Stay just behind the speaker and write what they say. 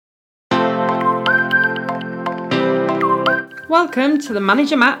Welcome to the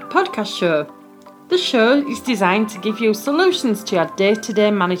Manager Matt podcast show. The show is designed to give you solutions to your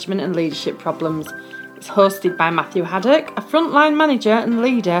day-to-day management and leadership problems. It's hosted by Matthew Haddock, a frontline manager and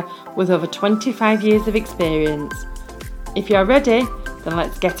leader with over 25 years of experience. If you're ready, then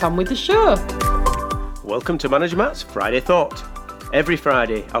let's get on with the show. Welcome to Manager Matt's Friday Thought. Every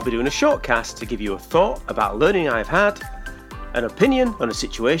Friday I'll be doing a short cast to give you a thought about learning I've had, an opinion on a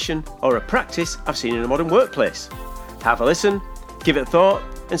situation or a practice I've seen in a modern workplace. Have a listen, give it a thought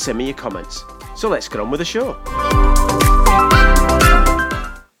and send me your comments. So let's get on with the show.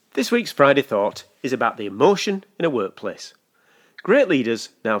 This week's Friday Thought is about the emotion in a workplace. Great leaders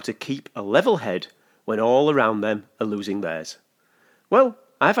know how to keep a level head when all around them are losing theirs. Well,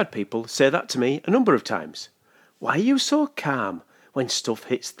 I've had people say that to me a number of times. Why are you so calm when stuff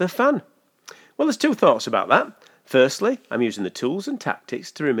hits the fan? Well, there's two thoughts about that. Firstly, I'm using the tools and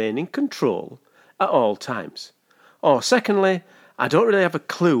tactics to remain in control at all times. Or secondly, I don't really have a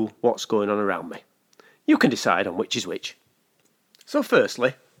clue what's going on around me. You can decide on which is which. So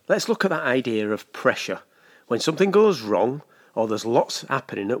firstly, let's look at that idea of pressure when something goes wrong or there's lots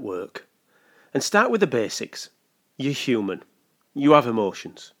happening at work. And start with the basics. You're human. You have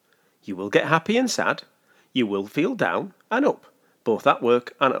emotions. You will get happy and sad. You will feel down and up, both at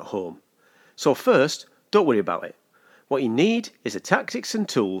work and at home. So first, don't worry about it. What you need is the tactics and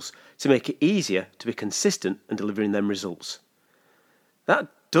tools to make it easier to be consistent and delivering them results. That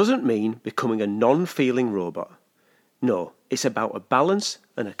doesn't mean becoming a non-feeling robot. No, it's about a balance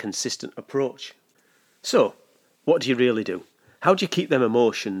and a consistent approach. So, what do you really do? How do you keep them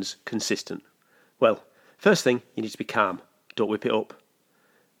emotions consistent? Well, first thing, you need to be calm. Don't whip it up.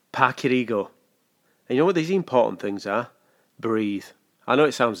 Park your ego. And you know what these important things are? Breathe. I know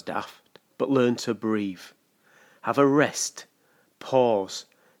it sounds daft, but learn to breathe. Have a rest, pause,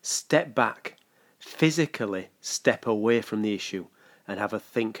 step back, physically step away from the issue and have a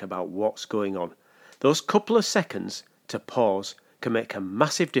think about what's going on. Those couple of seconds to pause can make a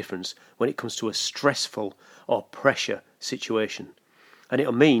massive difference when it comes to a stressful or pressure situation. And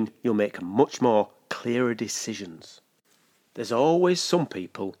it'll mean you'll make much more clearer decisions. There's always some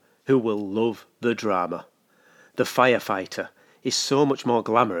people who will love the drama. The firefighter is so much more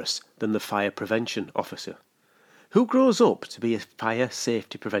glamorous than the fire prevention officer. Who grows up to be a fire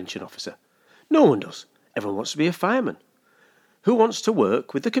safety prevention officer? No one does. Everyone wants to be a fireman. Who wants to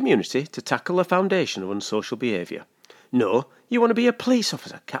work with the community to tackle the foundation of unsocial behaviour? No, you want to be a police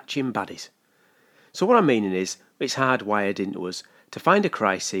officer catching baddies. So what I'm meaning is, it's hardwired into us to find a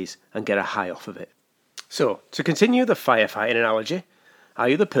crisis and get a high off of it. So, to continue the firefighting analogy, are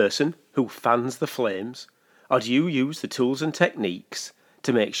you the person who fans the flames, or do you use the tools and techniques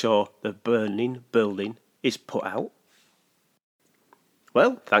to make sure the burning building is put out?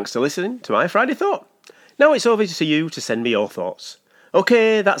 Well, thanks for listening to my Friday Thought. Now it's over to you to send me your thoughts.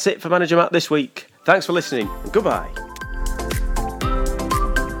 Okay, that's it for Manager Matt this week. Thanks for listening and goodbye.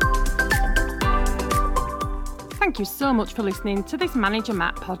 Thank you so much for listening to this Manager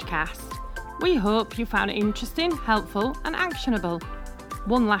Matt podcast. We hope you found it interesting, helpful and actionable.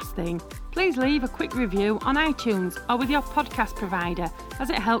 One last thing, please leave a quick review on iTunes or with your podcast provider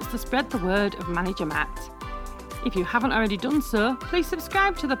as it helps to spread the word of Manager Matt. If you haven't already done so, please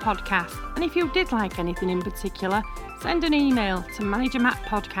subscribe to the podcast, and if you did like anything in particular, send an email to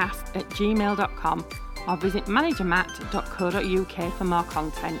managermattpodcast@gmail.com or visit managermatt.co.uk for more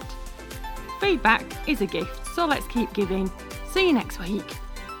content. Feedback is a gift, so let's keep giving. See you next week.